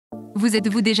Vous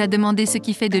êtes-vous déjà demandé ce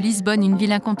qui fait de Lisbonne une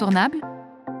ville incontournable?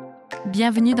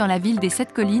 Bienvenue dans la ville des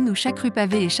 7 collines où chaque rue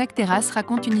pavée et chaque terrasse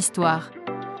raconte une histoire.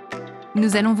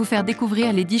 Nous allons vous faire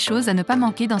découvrir les 10 choses à ne pas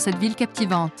manquer dans cette ville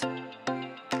captivante.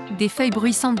 Des feuilles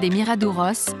bruissantes des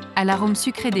miradouros, à l'arôme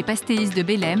sucré des pastéis de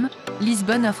Belém,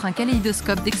 Lisbonne offre un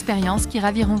kaléidoscope d'expériences qui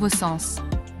raviront vos sens.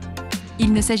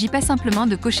 Il ne s'agit pas simplement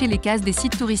de cocher les cases des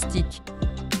sites touristiques.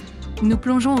 Nous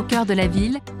plongeons au cœur de la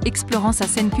ville, explorant sa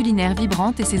scène culinaire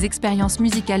vibrante et ses expériences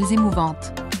musicales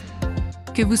émouvantes.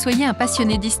 Que vous soyez un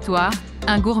passionné d'histoire,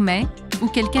 un gourmet, ou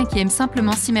quelqu'un qui aime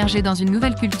simplement s'immerger dans une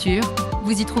nouvelle culture,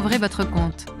 vous y trouverez votre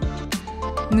compte.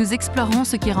 Nous explorerons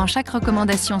ce qui rend chaque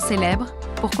recommandation célèbre,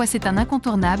 pourquoi c'est un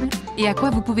incontournable, et à quoi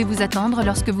vous pouvez vous attendre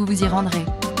lorsque vous vous y rendrez.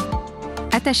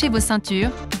 Attachez vos ceintures,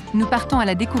 nous partons à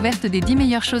la découverte des 10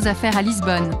 meilleures choses à faire à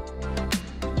Lisbonne.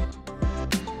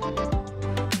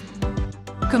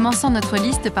 Commençons notre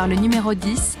liste par le numéro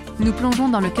 10, nous plongeons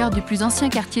dans le cœur du plus ancien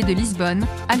quartier de Lisbonne,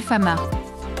 Alfama.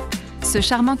 Ce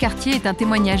charmant quartier est un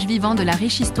témoignage vivant de la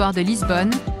riche histoire de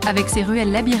Lisbonne, avec ses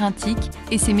ruelles labyrinthiques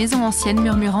et ses maisons anciennes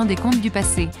murmurant des contes du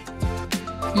passé.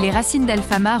 Les racines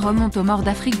d'Alfama remontent aux morts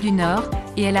d'Afrique du Nord,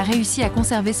 et elle a réussi à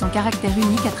conserver son caractère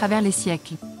unique à travers les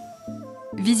siècles.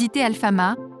 Visiter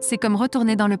Alfama, c'est comme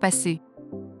retourner dans le passé.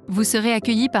 Vous serez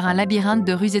accueillis par un labyrinthe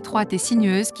de rues étroites et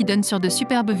sinueuses qui donnent sur de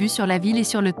superbes vues sur la ville et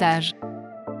sur le Tage.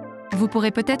 Vous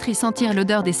pourrez peut-être y sentir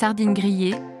l'odeur des sardines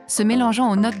grillées, se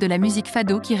mélangeant aux notes de la musique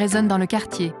fado qui résonne dans le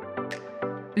quartier.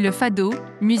 Le fado,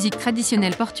 musique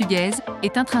traditionnelle portugaise,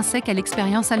 est intrinsèque à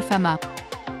l'expérience Alfama.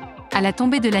 À la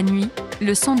tombée de la nuit,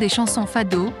 le son des chansons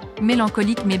fado,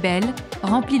 mélancoliques mais belles,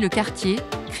 remplit le quartier,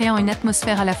 créant une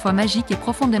atmosphère à la fois magique et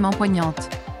profondément poignante.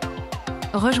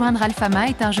 Rejoindre Alfama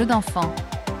est un jeu d'enfant.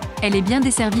 Elle est bien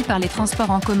desservie par les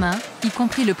transports en commun, y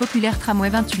compris le populaire tramway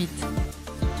 28.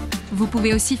 Vous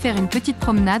pouvez aussi faire une petite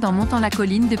promenade en montant la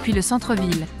colline depuis le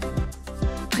centre-ville.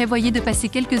 Prévoyez de passer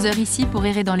quelques heures ici pour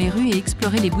errer dans les rues et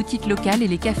explorer les boutiques locales et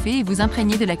les cafés et vous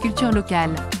imprégner de la culture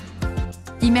locale.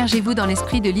 Immergez-vous dans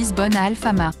l'esprit de Lisbonne à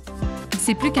Alfama.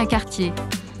 C'est plus qu'un quartier.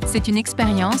 C'est une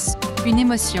expérience, une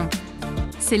émotion.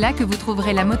 C'est là que vous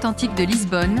trouverez l'âme authentique de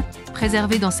Lisbonne,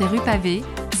 préservée dans ses rues pavées,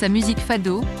 sa musique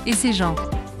fado et ses gens.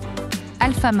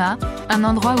 Alfama, un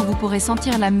endroit où vous pourrez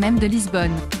sentir l'âme même de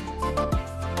Lisbonne.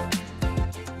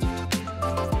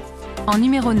 En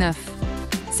numéro 9.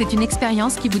 C'est une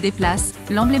expérience qui vous déplace,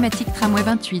 l'emblématique tramway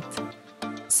 28.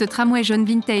 Ce tramway jaune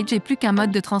vintage est plus qu'un mode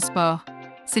de transport.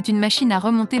 C'est une machine à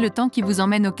remonter le temps qui vous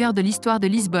emmène au cœur de l'histoire de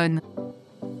Lisbonne.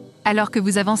 Alors que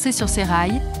vous avancez sur ces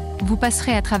rails, vous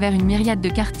passerez à travers une myriade de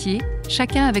quartiers,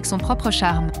 chacun avec son propre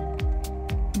charme.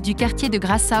 Du quartier de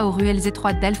Graça aux ruelles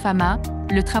étroites d'Alfama,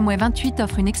 le tramway 28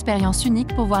 offre une expérience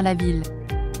unique pour voir la ville.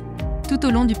 Tout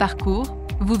au long du parcours,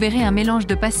 vous verrez un mélange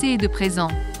de passé et de présent.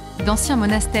 D'anciens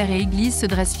monastères et églises se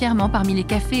dressent fièrement parmi les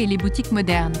cafés et les boutiques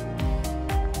modernes.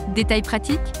 Détail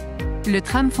pratique, le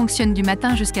tram fonctionne du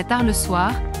matin jusqu'à tard le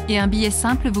soir, et un billet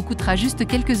simple vous coûtera juste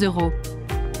quelques euros.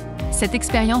 Cette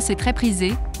expérience est très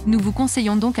prisée, nous vous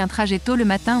conseillons donc un trajet tôt le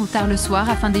matin ou tard le soir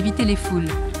afin d'éviter les foules.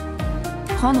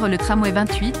 Prendre le tramway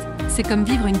 28, c'est comme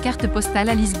vivre une carte postale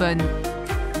à Lisbonne.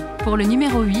 Pour le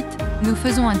numéro 8, nous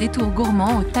faisons un détour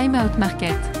gourmand au Time Out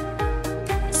Market.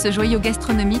 Ce joyau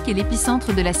gastronomique est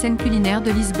l'épicentre de la scène culinaire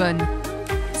de Lisbonne.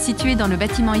 Situé dans le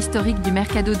bâtiment historique du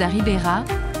Mercado da Ribeira,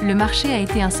 le marché a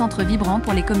été un centre vibrant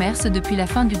pour les commerces depuis la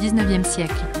fin du 19e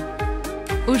siècle.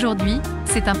 Aujourd'hui,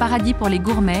 c'est un paradis pour les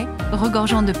gourmets,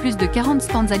 regorgeant de plus de 40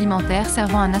 stands alimentaires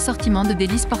servant un assortiment de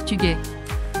délices portugais.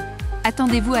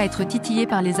 Attendez-vous à être titillé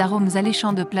par les arômes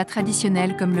alléchants de plats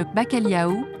traditionnels comme le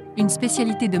bacalhau, une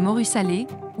spécialité de morue salée,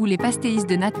 ou les pastéis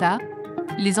de nata,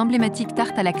 les emblématiques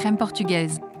tartes à la crème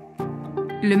portugaise.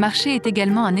 Le marché est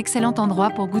également un excellent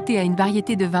endroit pour goûter à une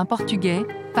variété de vins portugais,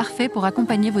 parfait pour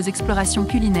accompagner vos explorations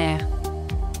culinaires.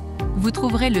 Vous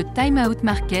trouverez le Time Out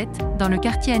Market dans le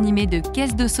quartier animé de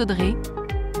Caisse de Sodré,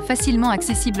 facilement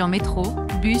accessible en métro,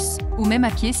 bus ou même à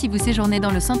pied si vous séjournez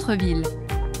dans le centre-ville.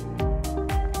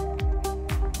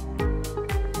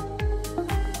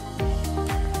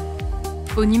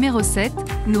 Au numéro 7,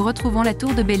 nous retrouvons la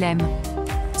tour de Belém.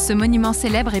 Ce monument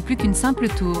célèbre est plus qu'une simple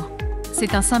tour.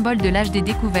 C'est un symbole de l'âge des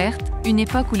découvertes, une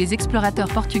époque où les explorateurs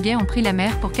portugais ont pris la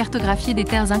mer pour cartographier des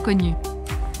terres inconnues.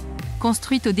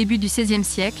 Construite au début du XVIe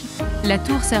siècle, la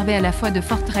tour servait à la fois de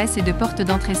forteresse et de porte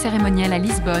d'entrée cérémonielle à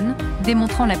Lisbonne,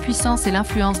 démontrant la puissance et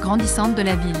l'influence grandissante de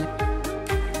la ville.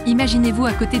 Imaginez-vous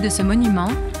à côté de ce monument,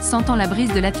 sentant la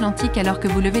brise de l'Atlantique alors que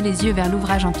vous levez les yeux vers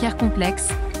l'ouvrage en pierre complexe,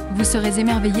 vous serez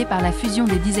émerveillé par la fusion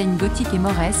des designs gothiques et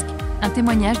mauresques, un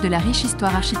témoignage de la riche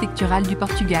histoire architecturale du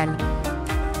Portugal.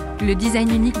 Le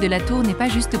design unique de la tour n'est pas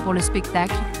juste pour le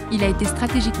spectacle, il a été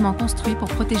stratégiquement construit pour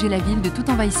protéger la ville de tout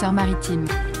envahisseur maritime.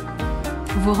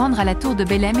 Vous rendre à la tour de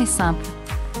Belém est simple.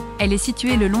 Elle est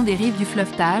située le long des rives du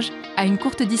fleuve Tage, à une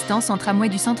courte distance en tramway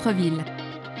du centre-ville.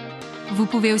 Vous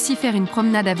pouvez aussi faire une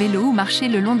promenade à vélo ou marcher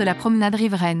le long de la promenade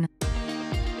riveraine.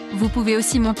 Vous pouvez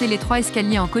aussi monter les 3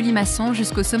 escaliers en colimaçon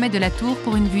jusqu'au sommet de la tour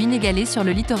pour une vue inégalée sur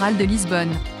le littoral de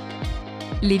Lisbonne.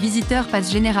 Les visiteurs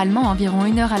passent généralement environ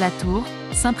 1 heure à la tour,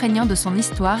 s'imprégnant de son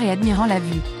histoire et admirant la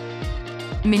vue.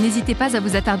 Mais n'hésitez pas à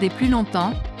vous attarder plus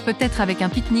longtemps, peut-être avec un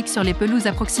pique-nique sur les pelouses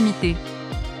à proximité.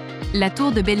 La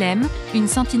tour de Belém, une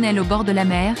sentinelle au bord de la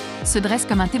mer, se dresse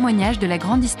comme un témoignage de la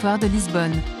grande histoire de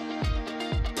Lisbonne.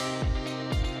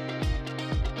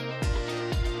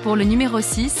 Pour le numéro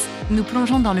 6, nous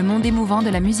plongeons dans le monde émouvant de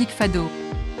la musique fado.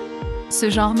 Ce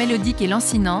genre mélodique et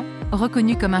lancinant,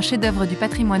 reconnu comme un chef-d'œuvre du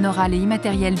patrimoine oral et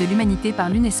immatériel de l'humanité par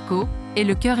l'UNESCO, est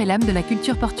le cœur et l'âme de la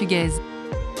culture portugaise.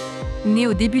 Né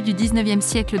au début du 19e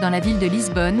siècle dans la ville de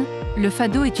Lisbonne, le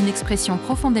fado est une expression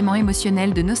profondément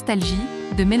émotionnelle de nostalgie,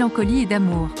 de mélancolie et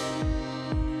d'amour.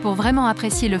 Pour vraiment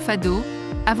apprécier le fado,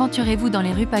 aventurez-vous dans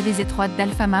les rues pavées étroites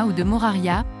d'Alfama ou de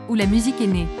Moraria, où la musique est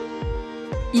née.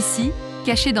 Ici,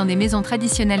 cachés dans des maisons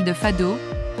traditionnelles de fado,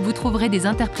 vous trouverez des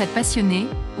interprètes passionnés,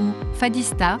 ou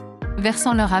fadistas,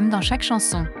 versant leur âme dans chaque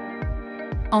chanson.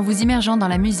 En vous immergeant dans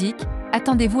la musique,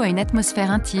 attendez-vous à une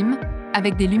atmosphère intime,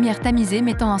 avec des lumières tamisées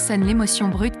mettant en scène l'émotion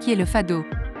brute qui est le fado.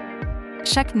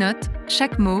 Chaque note,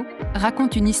 chaque mot,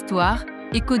 raconte une histoire,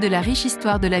 écho de la riche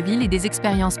histoire de la ville et des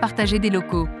expériences partagées des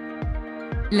locaux.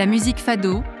 La musique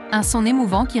fado, un son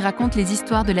émouvant qui raconte les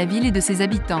histoires de la ville et de ses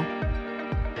habitants.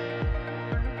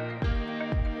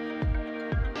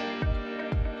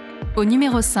 Au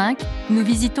numéro 5, nous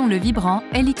visitons le vibrant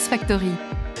LX Factory.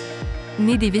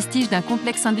 Né des vestiges d'un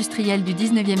complexe industriel du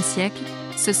 19e siècle,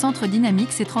 ce centre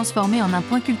dynamique s'est transformé en un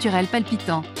point culturel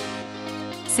palpitant.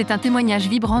 C'est un témoignage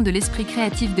vibrant de l'esprit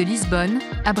créatif de Lisbonne,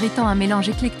 abritant un mélange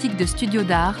éclectique de studios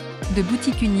d'art, de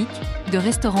boutiques uniques, de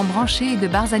restaurants branchés et de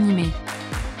bars animés.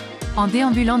 En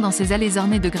déambulant dans ces allées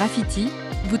ornées de graffitis,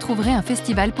 vous trouverez un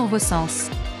festival pour vos sens.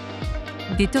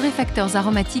 Des torréfacteurs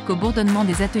aromatiques au bourdonnement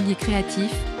des ateliers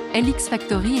créatifs, LX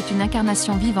Factory est une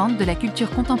incarnation vivante de la culture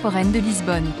contemporaine de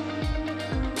Lisbonne.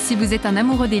 Si vous êtes un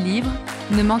amoureux des livres,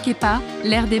 ne manquez pas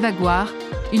l'Air des Vagoires,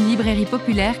 une librairie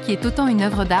populaire qui est autant une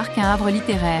œuvre d'art qu'un havre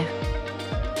littéraire.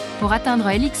 Pour atteindre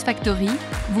LX Factory,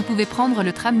 vous pouvez prendre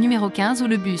le tram numéro 15 ou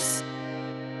le bus.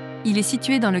 Il est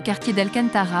situé dans le quartier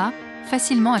d'Alcantara,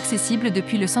 facilement accessible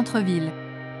depuis le centre-ville.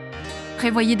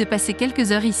 Prévoyez de passer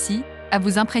quelques heures ici, à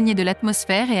vous imprégner de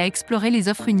l'atmosphère et à explorer les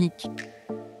offres uniques.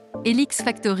 LX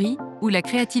Factory, où la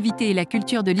créativité et la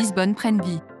culture de Lisbonne prennent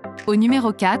vie. Au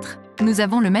numéro 4, nous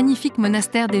avons le magnifique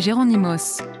monastère des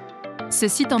Géronimos. Ce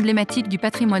site emblématique du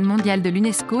patrimoine mondial de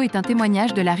l'UNESCO est un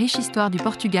témoignage de la riche histoire du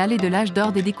Portugal et de l'âge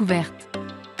d'or des découvertes.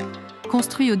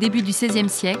 Construit au début du XVIe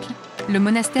siècle, le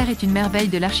monastère est une merveille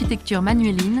de l'architecture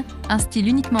manueline, un style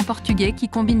uniquement portugais qui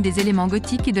combine des éléments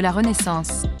gothiques et de la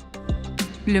Renaissance.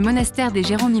 Le monastère des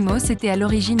Géronimos était à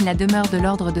l'origine la demeure de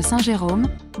l'ordre de Saint-Jérôme,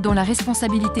 dont la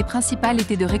responsabilité principale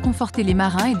était de réconforter les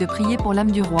marins et de prier pour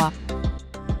l'âme du roi.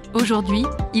 Aujourd'hui,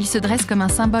 il se dresse comme un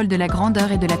symbole de la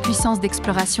grandeur et de la puissance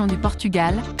d'exploration du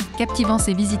Portugal, captivant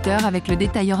ses visiteurs avec le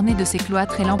détail orné de ses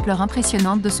cloîtres et l'ampleur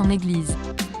impressionnante de son église.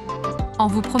 En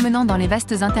vous promenant dans les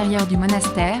vastes intérieurs du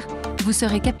monastère, vous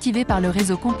serez captivé par le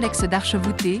réseau complexe d'arches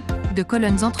voûtées, de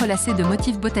colonnes entrelacées de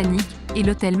motifs botaniques, et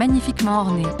l'autel magnifiquement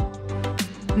orné.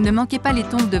 Ne manquez pas les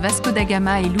tombes de Vasco da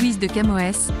Gama et Luís de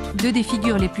Camões, deux des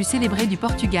figures les plus célébrées du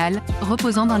Portugal,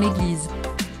 reposant dans l'église.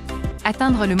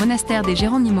 Atteindre le monastère des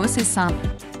Géronimos est simple.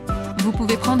 Vous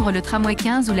pouvez prendre le tramway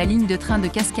 15 ou la ligne de train de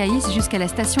Cascais jusqu'à la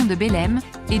station de Belém,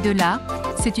 et de là,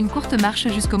 c'est une courte marche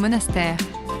jusqu'au monastère.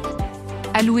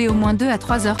 Allouez au moins 2 à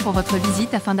 3 heures pour votre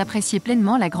visite afin d'apprécier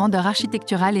pleinement la grandeur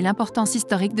architecturale et l'importance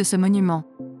historique de ce monument.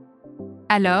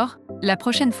 Alors, la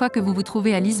prochaine fois que vous vous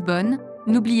trouvez à Lisbonne,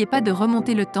 n'oubliez pas de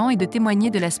remonter le temps et de témoigner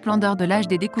de la splendeur de l'âge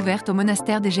des découvertes au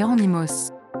monastère des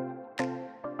Géronimos.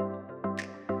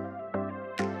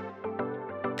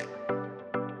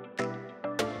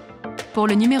 Pour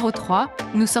le numéro 3,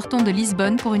 nous sortons de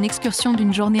Lisbonne pour une excursion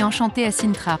d'une journée enchantée à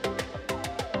Sintra.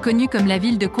 Connue comme la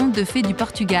ville de contes de fées du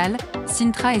Portugal,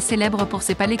 Sintra est célèbre pour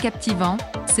ses palais captivants,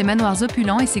 ses manoirs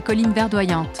opulents et ses collines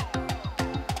verdoyantes.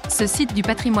 Ce site du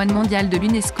patrimoine mondial de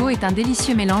l'UNESCO est un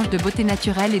délicieux mélange de beauté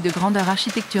naturelle et de grandeur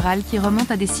architecturale qui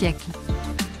remonte à des siècles.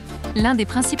 L'un des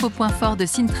principaux points forts de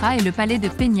Sintra est le palais de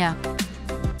Penha.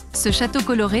 Ce château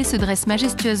coloré se dresse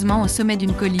majestueusement au sommet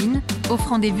d'une colline,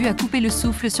 offrant des vues à couper le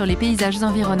souffle sur les paysages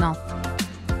environnants.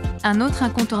 Un autre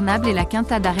incontournable est la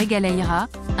Quinta da Regaleira,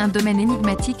 un domaine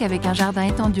énigmatique avec un jardin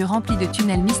étendu rempli de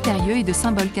tunnels mystérieux et de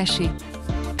symboles cachés.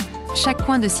 Chaque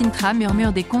coin de Sintra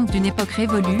murmure des contes d'une époque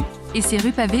révolue, et ses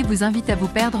rues pavées vous invitent à vous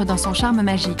perdre dans son charme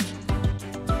magique.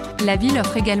 La ville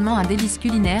offre également un délice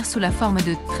culinaire sous la forme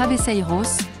de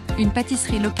travesseiros, une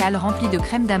pâtisserie locale remplie de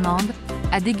crème d'amande,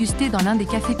 à déguster dans l'un des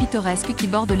cafés pittoresques qui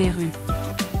bordent les rues.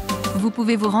 Vous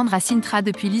pouvez vous rendre à Sintra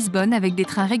depuis Lisbonne avec des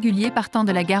trains réguliers partant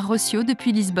de la gare Rossio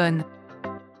depuis Lisbonne.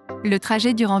 Le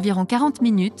trajet dure environ 40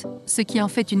 minutes, ce qui en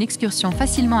fait une excursion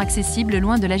facilement accessible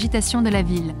loin de l'agitation de la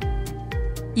ville.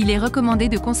 Il est recommandé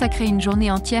de consacrer une journée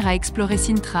entière à explorer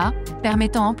Sintra,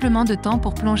 permettant amplement de temps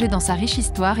pour plonger dans sa riche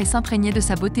histoire et s'imprégner de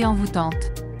sa beauté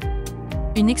envoûtante.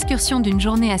 Une excursion d'une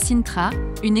journée à Sintra,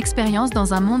 une expérience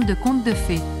dans un monde de contes de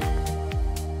fées.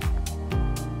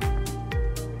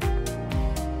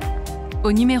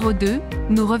 Au numéro 2,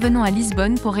 nous revenons à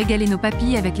Lisbonne pour régaler nos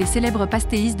papilles avec les célèbres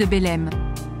pastéis de Belém.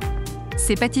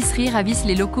 Ces pâtisseries ravissent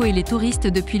les locaux et les touristes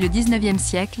depuis le 19e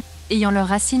siècle, ayant leurs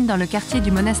racines dans le quartier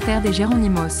du monastère des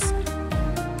Géronimos.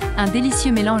 Un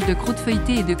délicieux mélange de croûtes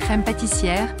feuilletées et de crème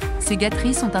pâtissière, ces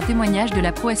gâteries sont un témoignage de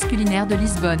la prouesse culinaire de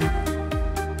Lisbonne.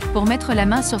 Pour mettre la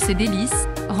main sur ces délices,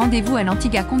 rendez-vous à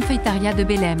l'Antiga Confeitaria de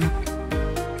Belém.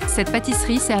 Cette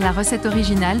pâtisserie sert la recette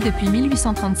originale depuis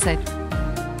 1837.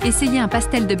 Essayez un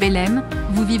pastel de Belém,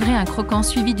 vous vivrez un croquant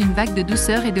suivi d'une vague de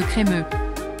douceur et de crémeux.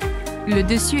 Le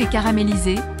dessus est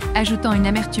caramélisé, ajoutant une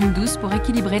amertume douce pour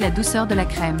équilibrer la douceur de la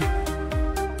crème.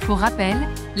 Pour rappel,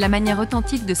 la manière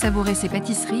authentique de savourer ces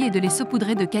pâtisseries est de les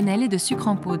saupoudrer de cannelle et de sucre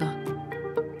en poudre.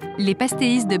 Les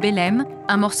pastéis de Belém,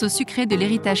 un morceau sucré de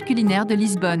l'héritage culinaire de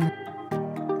Lisbonne.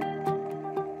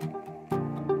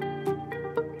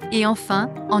 Et enfin,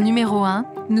 en numéro 1,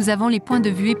 nous avons les points de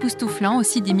vue époustouflants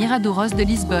aussi des miradouros de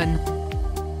Lisbonne.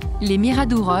 Les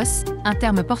miradouros, un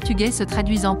terme portugais se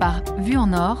traduisant par « vue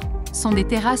en or », sont des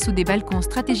terrasses ou des balcons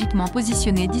stratégiquement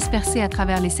positionnés dispersés à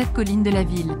travers les 7 collines de la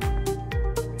ville.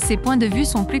 Ces points de vue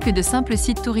sont plus que de simples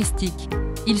sites touristiques.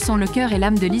 Ils sont le cœur et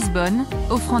l'âme de Lisbonne,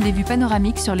 offrant des vues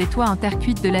panoramiques sur les toits en terre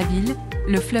cuite de la ville,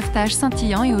 le fleuve Tage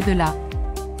scintillant et au-delà.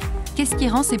 Qu'est-ce qui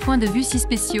rend ces points de vue si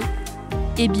spéciaux?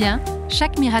 Eh bien,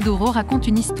 chaque miradouro raconte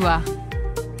une histoire.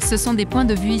 Ce sont des points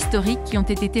de vue historiques qui ont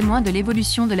été témoins de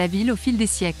l'évolution de la ville au fil des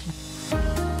siècles.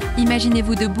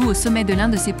 Imaginez-vous debout au sommet de l'un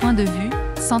de ces points de vue,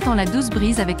 sentant la douce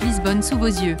brise avec Lisbonne sous vos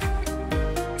yeux.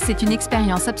 C'est une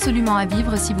expérience absolument à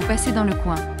vivre si vous passez dans le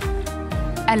coin.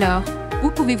 Alors, où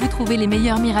pouvez-vous trouver les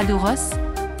meilleurs miradouros?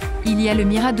 Il y a le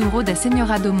Miradouro da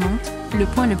Senhora do Monte, le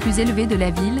point le plus élevé de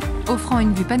la ville, offrant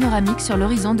une vue panoramique sur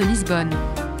l'horizon de Lisbonne.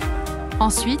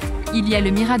 Ensuite, il y a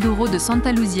le Miradouro de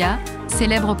Santa Luzia,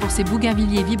 célèbre pour ses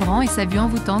bougainvilliers vibrants et sa vue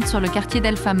envoûtante sur le quartier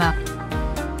d'Alfama.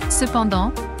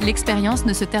 Cependant, l'expérience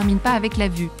ne se termine pas avec la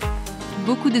vue.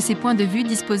 Beaucoup de ces points de vue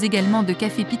disposent également de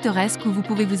cafés pittoresques où vous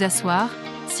pouvez vous asseoir,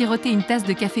 siroter une tasse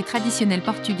de café traditionnel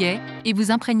portugais et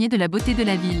vous imprégner de la beauté de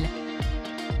la ville.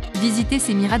 Visiter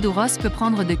ces miradouros peut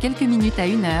prendre de quelques minutes à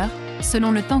 1 heure,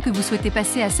 selon le temps que vous souhaitez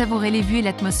passer à savourer les vues et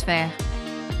l'atmosphère.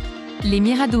 Les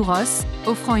miradouros,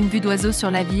 offrant une vue d'oiseau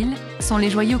sur la ville, sont les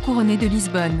joyaux couronnés de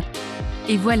Lisbonne.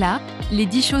 Et voilà, les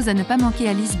 10 choses à ne pas manquer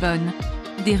à Lisbonne.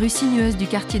 Des rues sinueuses du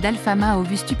quartier d'Alfama aux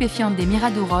vues stupéfiantes des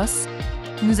miradouros,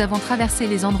 nous avons traversé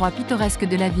les endroits pittoresques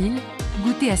de la ville,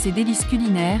 goûté à ses délices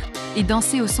culinaires et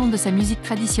dansé au son de sa musique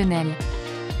traditionnelle.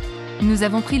 Nous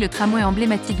avons pris le tramway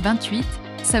emblématique 28,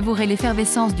 savouré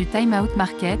l'effervescence du Time Out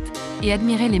Market et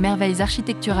admiré les merveilles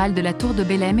architecturales de la tour de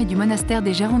Belém et du monastère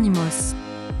des Géronimos.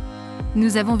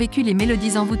 Nous avons vécu les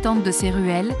mélodies envoûtantes de ces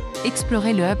ruelles,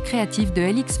 exploré le hub créatif de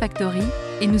LX Factory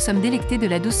et nous sommes délectés de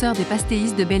la douceur des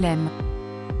pastéis de Belém.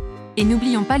 Et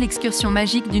n'oublions pas l'excursion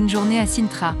magique d'une journée à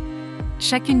Sintra.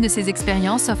 Chacune de ces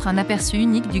expériences offre un aperçu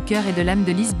unique du cœur et de l'âme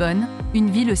de Lisbonne, une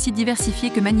ville aussi diversifiée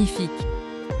que magnifique.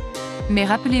 Mais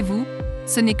rappelez-vous,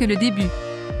 ce n'est que le début.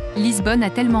 Lisbonne a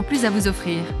tellement plus à vous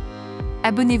offrir.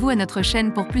 Abonnez-vous à notre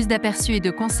chaîne pour plus d'aperçus et de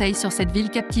conseils sur cette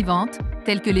ville captivante,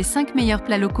 tels que les 5 meilleurs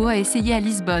plats locaux à essayer à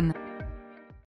Lisbonne.